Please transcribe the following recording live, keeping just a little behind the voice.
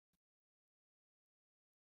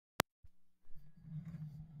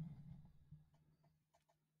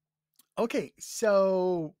Okay,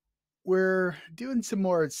 so we're doing some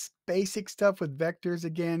more basic stuff with vectors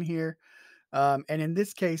again here. And in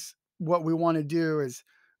this case, what we want to do is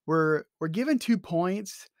we're given 2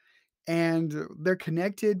 points and they're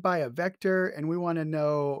connected by a vector, and we want to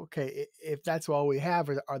know, okay, if that's all we have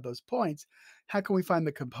are those points, how can we find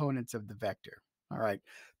the components of the vector? All right,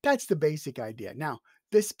 that's the basic idea. Now,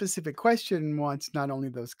 this specific question wants not only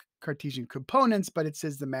those Cartesian components, but it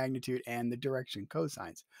says the magnitude and the direction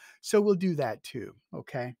cosines. So we'll do that too.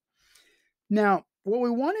 Okay. Now, what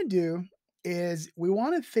we want to do is we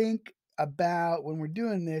want to think about when we're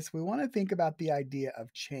doing this, we want to think about the idea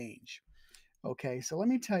of change. Okay, so let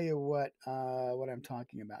me tell you what I'm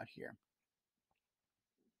talking about here.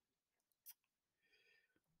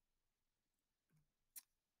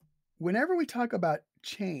 Whenever we talk about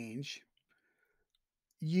change,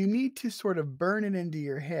 you need to sort of burn it into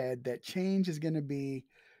your head that change is going to be,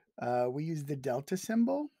 we use the delta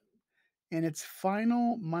symbol, and it's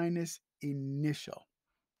final minus initial.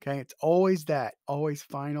 Okay, it's always that, always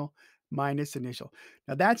final minus initial.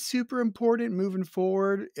 Now that's super important moving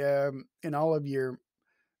forward in all of your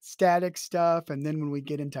static stuff, and then when we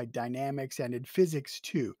get into dynamics and in physics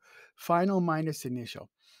too, final minus initial.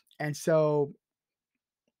 And so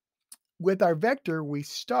with our vector, we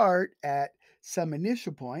start at some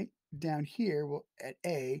initial point down here at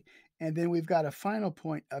A, and then we've got a final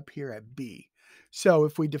point up here at B. So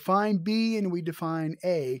if we define B and we define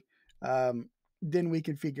A, then we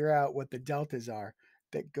can figure out what the deltas are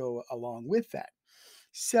that go along with that.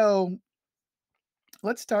 So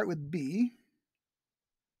let's start with B.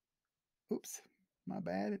 Oops, my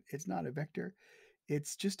bad. It's not a vector.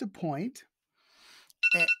 It's just a point.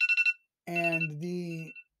 And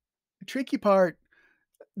the tricky part,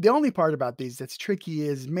 the only part about these that's tricky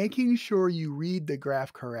is making sure you read the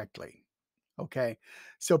graph correctly. Okay.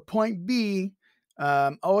 So point B,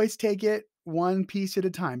 always take it one piece at a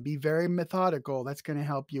time. Be very methodical. That's going to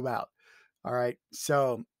help you out. All right.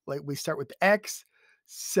 So like we start with X.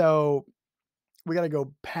 So we got to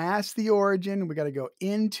go past the origin. We got to go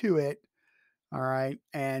into it. All right.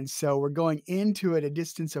 And so we're going into it a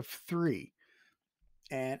distance of 3.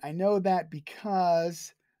 And I know that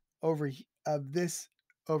because of this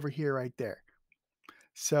over here right there.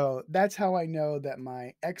 So that's how I know that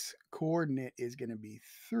my x coordinate is going to be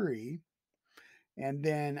 3. And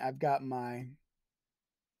then I've got my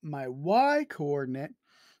y coordinate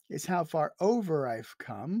is how far over I've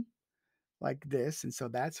come, like this. And so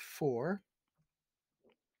that's 4.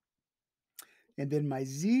 And then my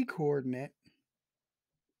z coordinate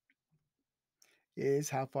is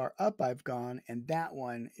how far up I've gone, and that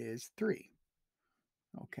one is 3.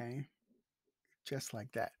 Okay, just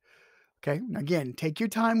like that. Okay. Again, take your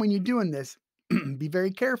time when you're doing this. Be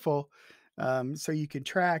very careful so you can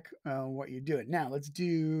track what you're doing. Now, let's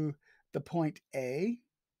do the point A.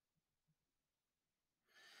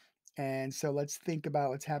 And so let's think about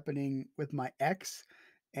what's happening with my X.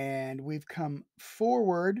 And we've come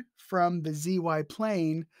forward from the ZY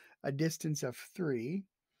plane a distance of 3.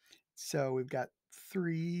 So we've got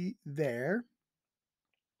 3 there.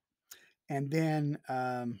 And then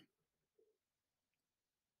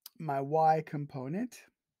my Y component.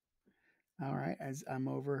 All right, as I'm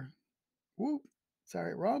over, whoop,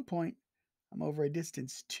 sorry, wrong point. I'm over a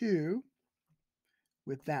distance 2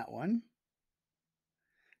 with that one.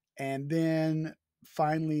 And then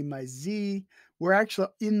finally my Z, we're actually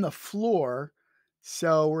in the floor.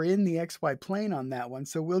 So we're in the XY plane on that one.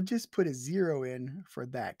 So we'll just put a 0 in for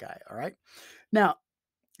that guy. All right. Now,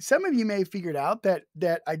 some of you may have figured out that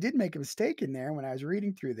I did make a mistake in there when I was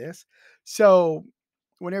reading through this. So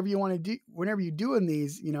whenever you're doing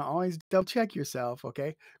these, always double check yourself,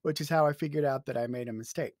 okay? Which is how I figured out that I made a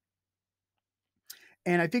mistake.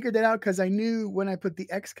 And I figured that out because I knew when I put the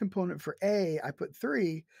X component for A, I put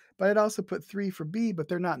 3, but I'd also put 3 for B, but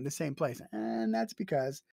they're not in the same place. And that's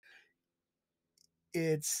because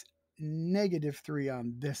it's -3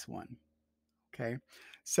 on this one. Okay.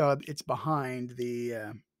 So it's behind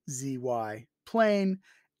the ZY plane,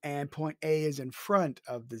 and point A is in front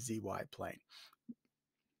of the ZY plane.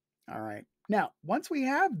 All right. Now, once we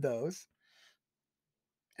have those,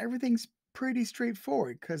 everything's pretty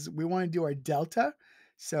straightforward because we want to do our delta.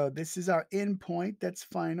 So this is our endpoint that's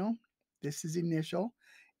final. This is initial.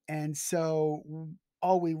 And so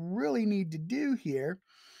all we really need to do here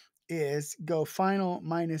is go final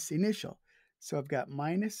minus initial. So I've got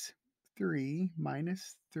minus 3,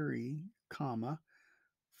 comma,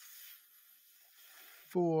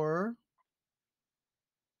 4.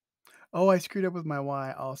 Oh, I screwed up with my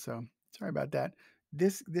y also. Sorry about that.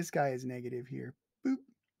 This guy is negative here. Boop.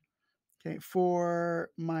 Okay,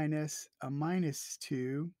 4 minus a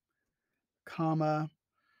 -2 comma,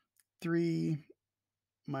 3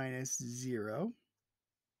 minus 0.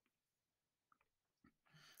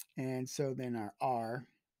 And so then our r,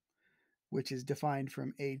 which is defined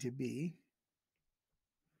from a to b,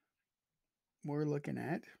 we're looking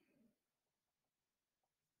at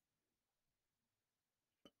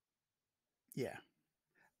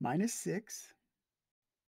minus 6,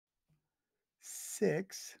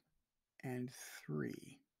 6, and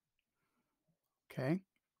 3. Okay.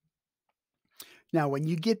 Now, when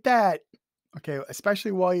you get that, okay,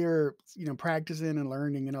 especially while you're, practicing and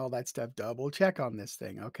learning and all that stuff, double check on this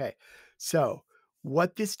thing. Okay. So,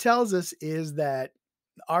 what this tells us is that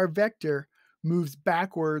our vector moves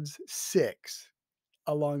backwards 6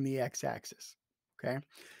 along the x-axis. Okay.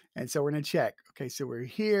 And so we're going to check. Okay. So we're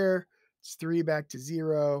here. It's 3 back to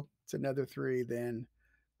 0. It's another 3 then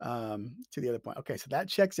to the other point. Okay. So that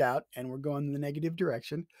checks out and we're going in the negative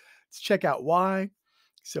direction. Let's check out y.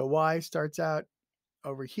 So y starts out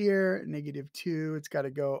over here, -2. It's got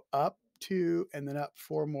to go up 2 and then up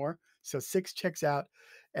 4 more. So 6 checks out.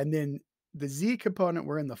 And then the z component,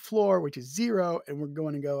 we're in the floor, which is 0, and we're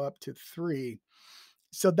going to go up to 3.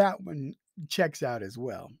 So that one checks out as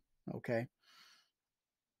well. Okay.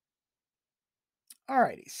 All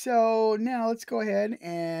righty. So now let's go ahead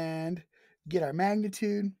and get our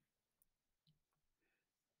magnitude.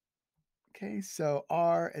 Okay. So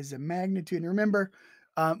R is a magnitude. And remember,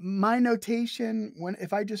 my notation,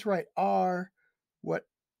 if I just write R, what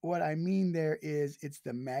what I mean there is it's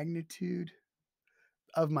the magnitude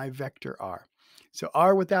of my vector R. So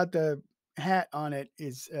R without the hat on it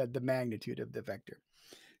is the magnitude of the vector.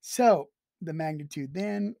 So the magnitude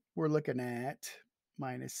then we're looking at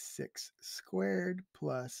minus 6 squared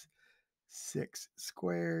plus 6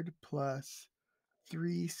 squared plus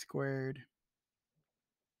 3 squared,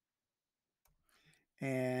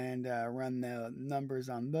 and run the numbers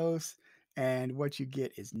on those. And what you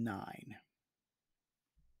get is 9.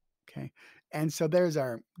 Okay. And so there's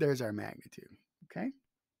our magnitude. Okay.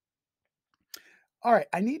 All right.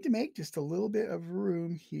 I need to make just a little bit of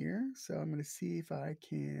room here. So I'm going to see if I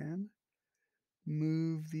can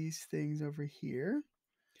move these things over here.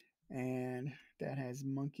 And that has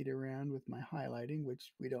monkeyed around with my highlighting,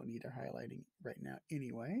 which we don't need our highlighting right now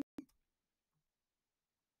anyway.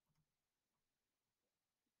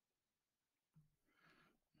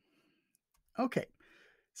 Okay,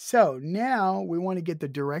 so now we want to get the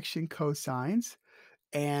direction cosines.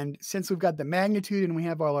 And since we've got the magnitude and we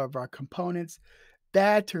have all of our components,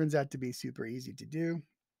 that turns out to be super easy to do.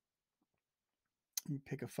 Let me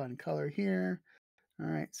pick a fun color here. All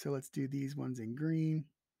right, so let's do these ones in green.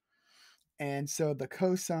 And so the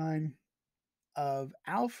cosine of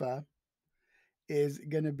alpha is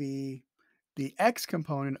going to be the x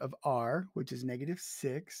component of r, which is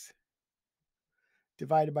 -6,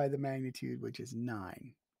 divided by the magnitude, which is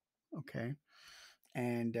 9. Okay.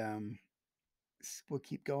 And we'll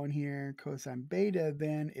keep going here. Cosine beta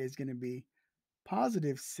then is going to be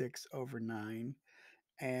positive 6 over 9.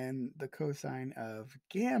 And the cosine of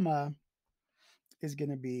gamma is going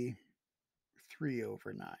to be 3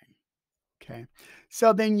 over 9. Okay.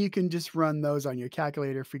 So then you can just run those on your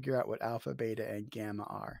calculator, figure out what alpha, beta, and gamma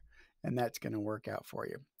are. And that's going to work out for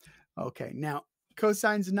you. Okay. Now,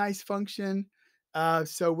 cosine's a nice function.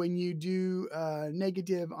 So when you do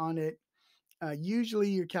negative on it, usually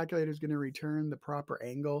your calculator is going to return the proper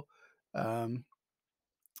angle. Um,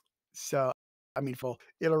 so, I mean,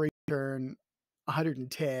 it'll return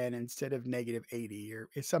 110 instead of -80 or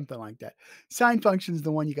it's something like that. Sine function is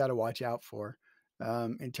the one you got to watch out for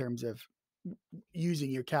in terms of using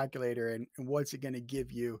your calculator and what's it going to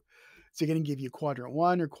give you. Is it going to give you quadrant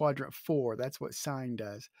 1 or quadrant 4? That's what sine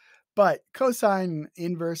does. But cosine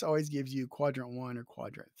inverse always gives you quadrant 1 or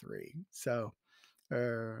quadrant 3. So,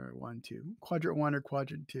 1, 2, quadrant 1 or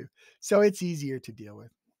quadrant 2. So it's easier to deal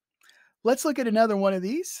with. Let's look at another one of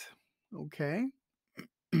these. Okay.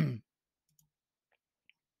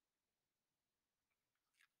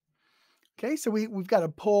 Okay, so we've got a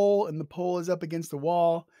pole and the pole is up against the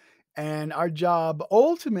wall. And our job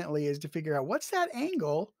ultimately is to figure out what's that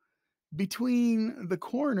angle between the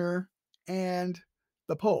corner and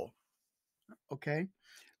the pole. Okay.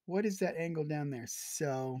 What is that angle down there?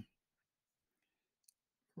 So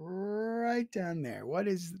right down there, what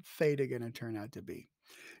is theta going to turn out to be?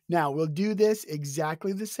 Now we'll do this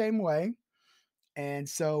exactly the same way. And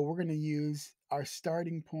so we're going to use our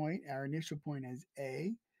starting point, our initial point as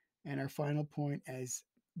A, and our final point as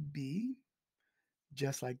B,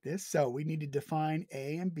 just like this. So we need to define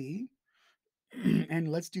A and B. And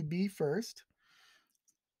let's do B first,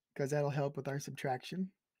 because that'll help with our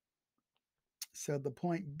subtraction. So the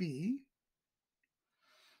point B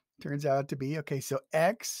turns out to be, okay, so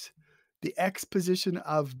X, the X position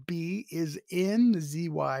of B is in the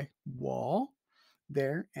ZY wall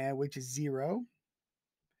there, and which is 0.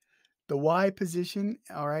 The Y position,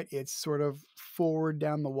 all right, it's sort of forward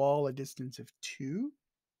down the wall, a distance of 2.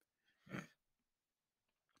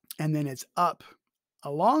 And then it's up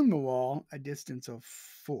along the wall, a distance of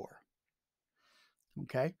 4.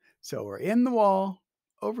 Okay, so we're in the wall,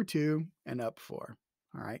 over 2, and up 4.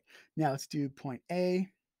 All right, now let's do point A.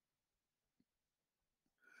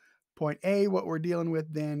 Point A, what we're dealing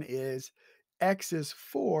with then is X is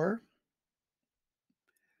 4,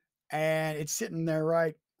 and it's sitting there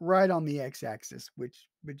right on the x-axis, which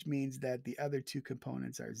means that the other two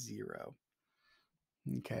components are 0.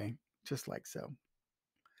 Okay, just like so.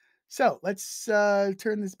 So let's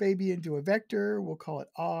turn this baby into a vector. We'll call it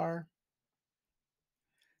R.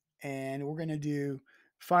 And we're going to do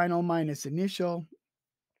final minus initial.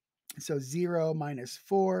 So 0 minus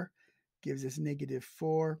 4 gives us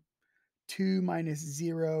 -4. 2 minus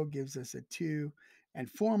 0 gives us a 2. And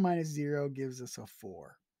 4 minus 0 gives us a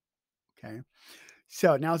 4. Okay.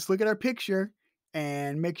 So now let's look at our picture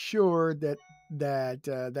and make sure that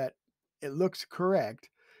it looks correct.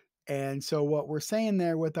 And so what we're saying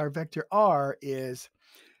there with our vector R is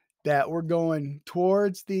that we're going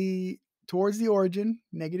towards the origin,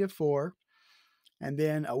 -4, and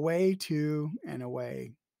then away 2 and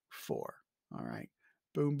away 4. All right.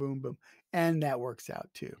 Boom, boom, boom. And that works out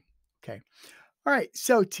too. Okay. All right.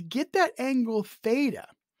 So to get that angle theta,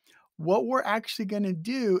 what we're actually going to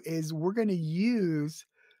do is we're going to use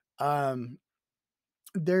um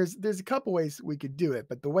there's a couple ways we could do it,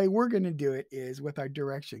 but the way we're going to do it is with our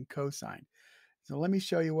direction cosine. So let me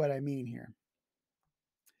show you what I mean here.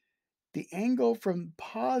 The angle from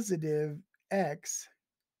positive x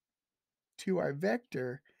to our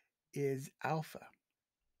vector is alpha,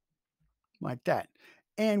 like that.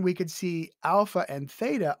 And we could see alpha and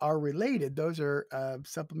theta are related. Those are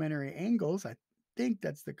supplementary angles. I think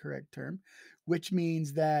that's the correct term, which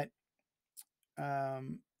means that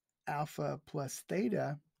um, alpha plus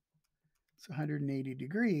theta is 180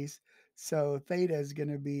 degrees. So theta is going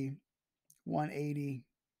to be 180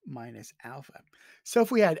 minus alpha. So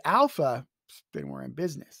if we had alpha, then we're in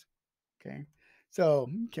business. Okay. So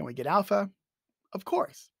can we get alpha? Of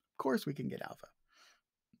course. Of course we can get alpha.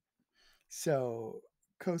 So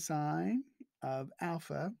cosine of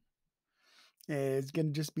alpha is going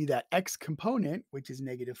to just be that x component, which is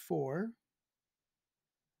 -4,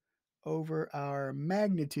 over our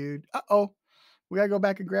magnitude. Uh-oh, we got to go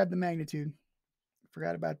back and grab the magnitude.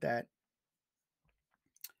 Forgot about that.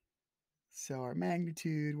 So our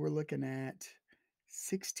magnitude, we're looking at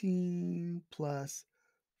 16 plus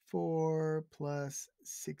 4 plus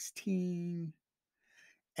 16.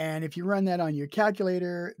 And if you run that on your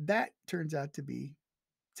calculator, that turns out to be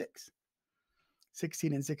 6.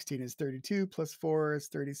 16 and 16 is 32, plus 4 is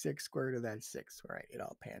 36, square root of that is 6. All right, it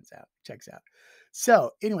all pans out, checks out.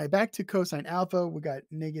 So anyway, back to cosine alpha, we got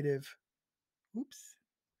negative, oops,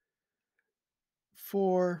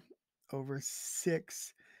 4 over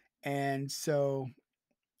 6. And so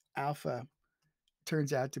alpha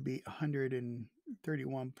turns out to be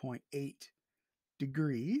 131.8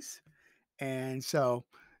 degrees. And so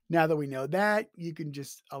now that we know that, you can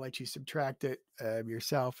just, I'll let you subtract it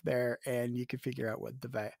yourself there, and you can figure out what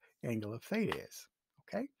the angle of theta is.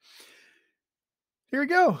 Okay. Here we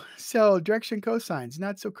go. So direction cosines,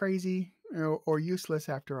 not so crazy or useless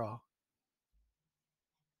after all.